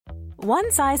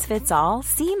One size fits all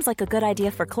seems like a good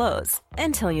idea for clothes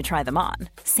until you try them on.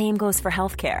 Same goes for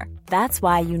healthcare. That's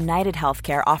why United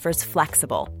Healthcare offers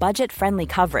flexible, budget-friendly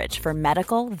coverage for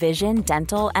medical, vision,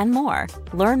 dental, and more.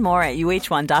 Learn more at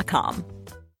uh1.com.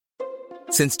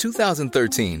 Since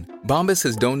 2013, Bombas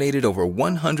has donated over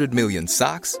 100 million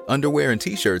socks, underwear, and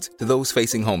T-shirts to those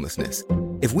facing homelessness.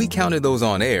 If we counted those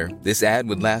on air, this ad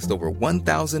would last over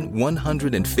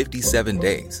 1,157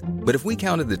 days. But if we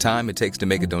counted the time it takes to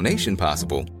make a donation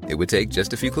possible, it would take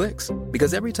just a few clicks.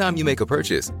 Because every time you make a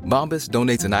purchase, Bombas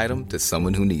donates an item to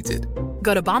someone who needs it.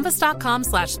 Go to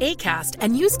bombas.com/ACAST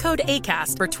and use code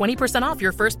ACAST for 20% off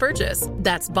your first purchase.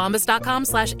 That's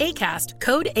bombas.com/ACAST,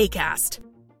 code ACAST.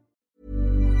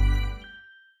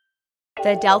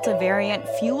 The Delta variant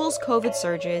fuels COVID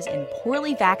surges in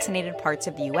poorly vaccinated parts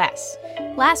of the U.S.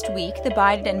 Last week, the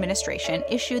Biden administration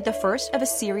issued the first of a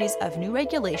series of new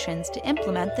regulations to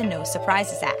implement the No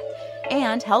Surprises Act.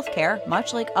 And healthcare,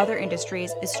 much like other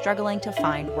industries, is struggling to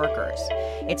find workers.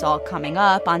 It's all coming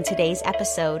up on today's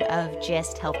episode of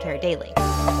Gist Healthcare Daily.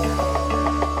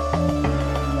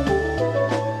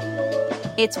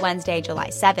 It's Wednesday, July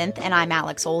 7th, and I'm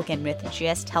Alex Olgin with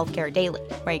Gist Healthcare Daily,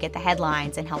 where you get the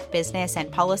headlines and health business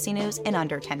and policy news in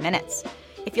under 10 minutes.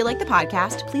 If you like the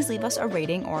podcast, please leave us a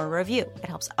rating or a review. It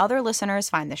helps other listeners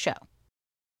find the show.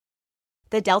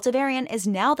 The Delta variant is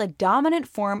now the dominant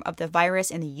form of the virus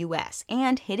in the U.S.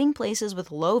 and hitting places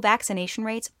with low vaccination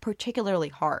rates particularly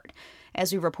hard.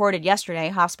 As we reported yesterday,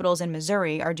 hospitals in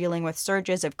Missouri are dealing with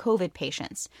surges of COVID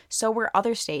patients. So were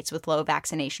other states with low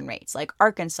vaccination rates, like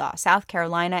Arkansas, South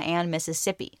Carolina, and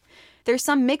Mississippi. There's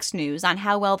some mixed news on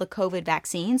how well the COVID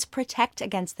vaccines protect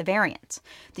against the variant.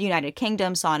 The United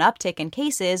Kingdom saw an uptick in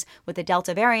cases with the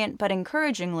Delta variant, but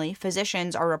encouragingly,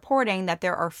 physicians are reporting that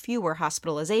there are fewer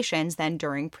hospitalizations than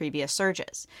during previous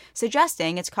surges,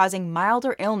 suggesting it's causing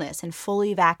milder illness in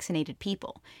fully vaccinated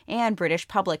people. And British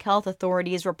public health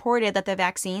authorities reported that the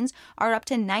vaccines are up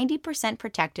to 90%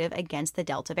 protective against the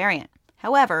Delta variant.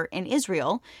 However, in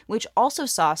Israel, which also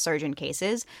saw a surge in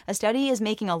cases, a study is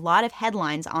making a lot of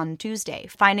headlines on Tuesday,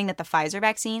 finding that the Pfizer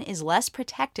vaccine is less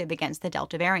protective against the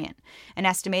Delta variant, an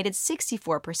estimated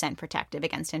 64% protective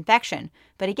against infection,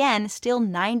 but again, still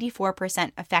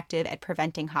 94% effective at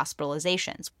preventing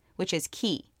hospitalizations, which is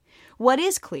key. What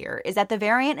is clear is that the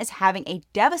variant is having a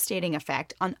devastating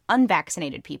effect on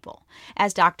unvaccinated people.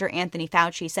 As Dr. Anthony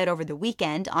Fauci said over the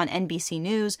weekend on NBC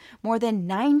News, more than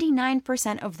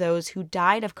 99% of those who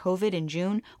died of COVID in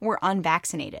June were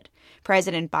unvaccinated.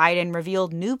 President Biden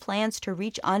revealed new plans to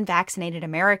reach unvaccinated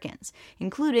Americans,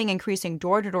 including increasing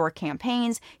door-to-door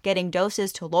campaigns, getting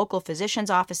doses to local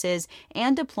physicians' offices,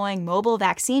 and deploying mobile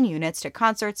vaccine units to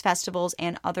concerts, festivals,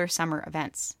 and other summer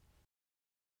events.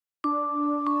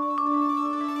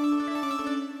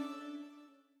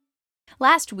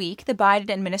 Last week, the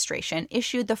Biden administration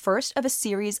issued the first of a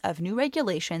series of new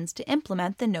regulations to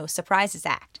implement the No Surprises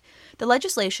Act. The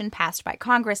legislation passed by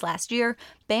Congress last year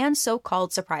bans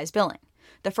so-called surprise billing.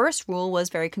 The first rule was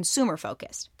very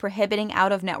consumer-focused, prohibiting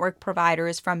out-of-network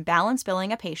providers from balance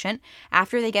billing a patient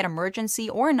after they get emergency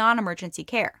or non-emergency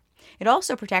care. It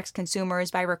also protects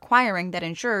consumers by requiring that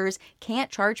insurers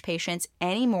can't charge patients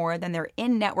any more than their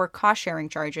in-network cost-sharing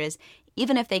charges,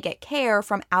 even if they get care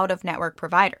from out-of-network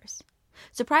providers.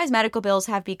 Surprise medical bills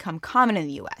have become common in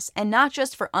the U.S., and not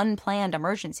just for unplanned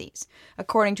emergencies.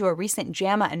 According to a recent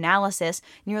JAMA analysis,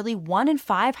 nearly 1 in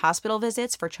 5 hospital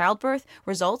visits for childbirth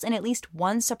results in at least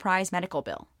one surprise medical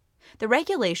bill. The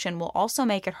regulation will also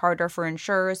make it harder for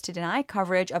insurers to deny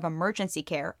coverage of emergency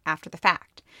care after the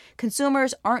fact.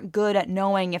 Consumers aren't good at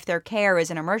knowing if their care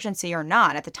is an emergency or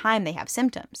not at the time they have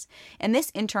symptoms. And this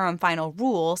interim final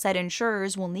rule said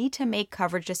insurers will need to make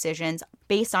coverage decisions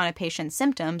based on a patient's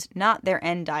symptoms, not their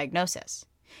end diagnosis.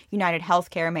 United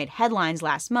Healthcare made headlines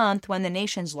last month when the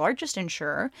nation's largest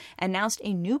insurer announced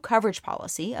a new coverage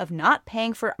policy of not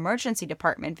paying for emergency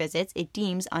department visits it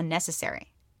deems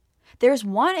unnecessary. There's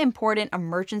one important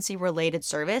emergency-related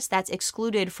service that's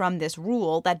excluded from this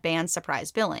rule that bans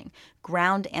surprise billing: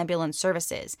 ground ambulance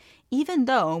services, even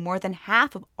though more than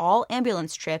half of all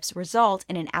ambulance trips result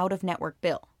in an out-of-network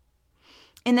bill.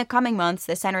 In the coming months,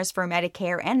 the Centers for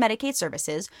Medicare and Medicaid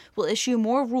Services will issue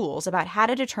more rules about how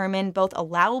to determine both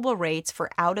allowable rates for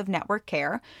out-of-network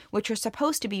care, which are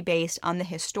supposed to be based on the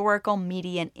historical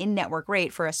median in-network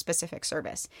rate for a specific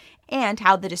service, and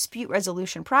how the dispute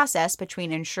resolution process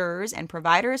between insurers and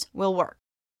providers will work.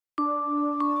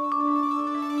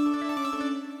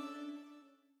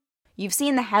 You've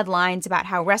seen the headlines about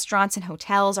how restaurants and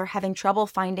hotels are having trouble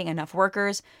finding enough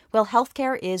workers. Well,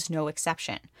 healthcare is no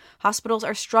exception. Hospitals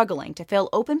are struggling to fill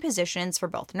open positions for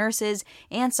both nurses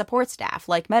and support staff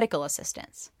like medical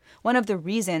assistants. One of the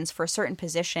reasons for certain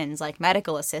positions like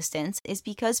medical assistants is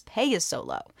because pay is so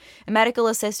low. A medical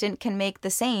assistant can make the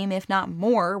same, if not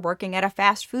more, working at a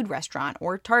fast food restaurant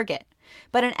or Target.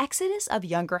 But an exodus of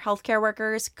younger healthcare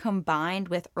workers, combined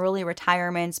with early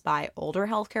retirements by older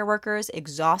healthcare workers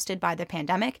exhausted by the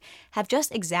pandemic, have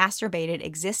just exacerbated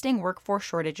existing workforce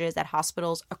shortages at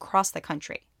hospitals across the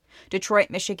country. Detroit,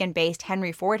 Michigan-based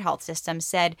Henry Ford Health System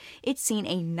said it's seen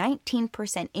a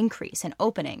 19% increase in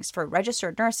openings for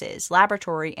registered nurses,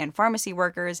 laboratory and pharmacy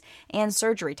workers, and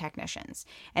surgery technicians.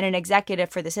 And an executive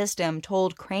for the system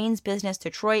told Crain's Business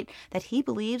Detroit that he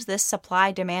believes this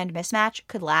supply-demand mismatch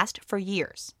could last for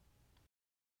years.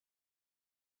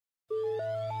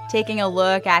 Taking a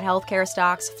look at healthcare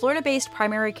stocks, Florida-based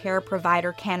primary care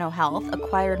provider Cano Health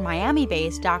acquired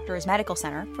Miami-based Doctors Medical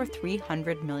Center for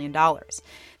 $300 million.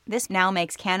 This now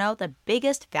makes Cano the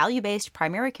biggest value-based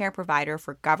primary care provider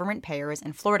for government payers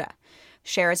in Florida.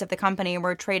 Shares of the company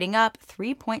were trading up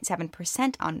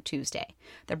 3.7% on Tuesday.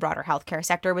 The broader healthcare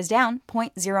sector was down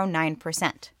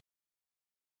 0.09%.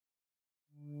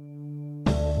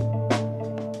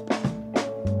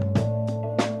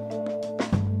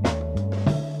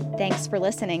 Thanks for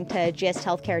listening to GIST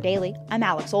Healthcare Daily. I'm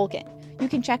Alex Olkin. You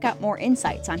can check out more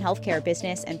insights on healthcare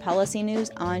business and policy news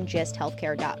on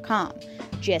gisthealthcare.com.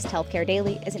 GIST Healthcare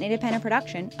Daily is an independent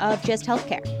production of GIST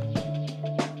Healthcare.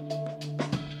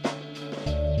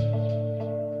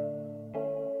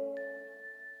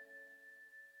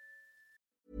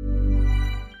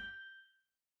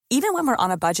 Even when we're on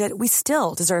a budget, we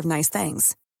still deserve nice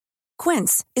things.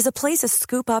 Quince is a place to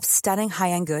scoop up stunning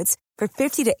high-end goods for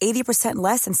 50 to 80%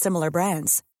 less than similar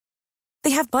brands.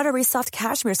 They have buttery soft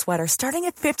cashmere sweaters starting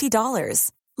at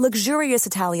 $50, luxurious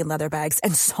Italian leather bags,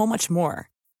 and so much more.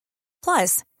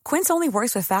 Plus, Quince only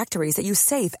works with factories that use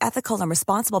safe, ethical, and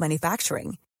responsible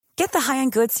manufacturing. Get the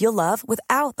high-end goods you'll love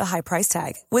without the high price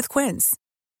tag with Quince.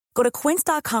 Go to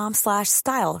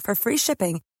quince.com/style for free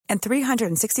shipping and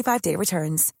 365-day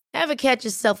returns. Ever catch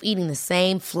yourself eating the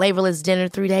same flavorless dinner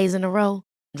 3 days in a row?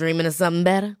 Dreaming of something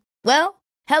better? Well,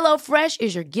 HelloFresh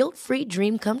is your guilt-free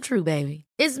dream come true, baby.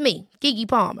 It's me, Keke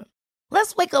Palmer.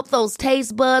 Let's wake up those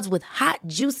taste buds with hot,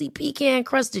 juicy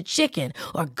pecan-crusted chicken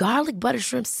or garlic butter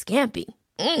shrimp scampi.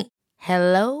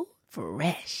 Hello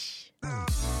Fresh.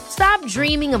 Stop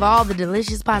dreaming of all the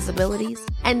delicious possibilities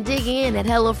and dig in at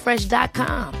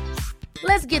HelloFresh.com.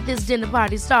 Let's get this dinner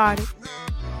party started.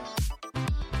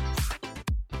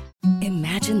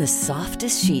 Imagine the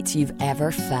softest sheets you've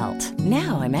ever felt.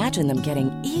 Now imagine them getting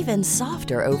even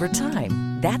softer over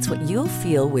time. That's what you'll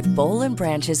feel with Boll &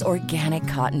 Branch's organic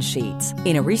cotton sheets.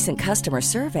 In a recent customer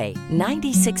survey,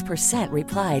 96%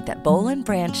 replied that Boll &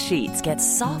 Branch sheets get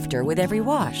softer with every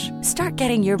wash. Start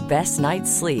getting your best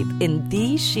night's sleep in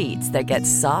these sheets that get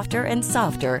softer and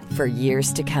softer for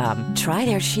years to come. Try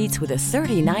their sheets with a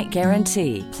 30-night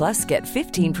guarantee. Plus, get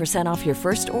 15% off your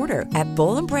first order at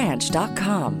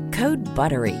bollandbranch.com. Code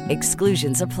BUTTERY.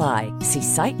 Exclusions apply. See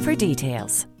site for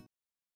details.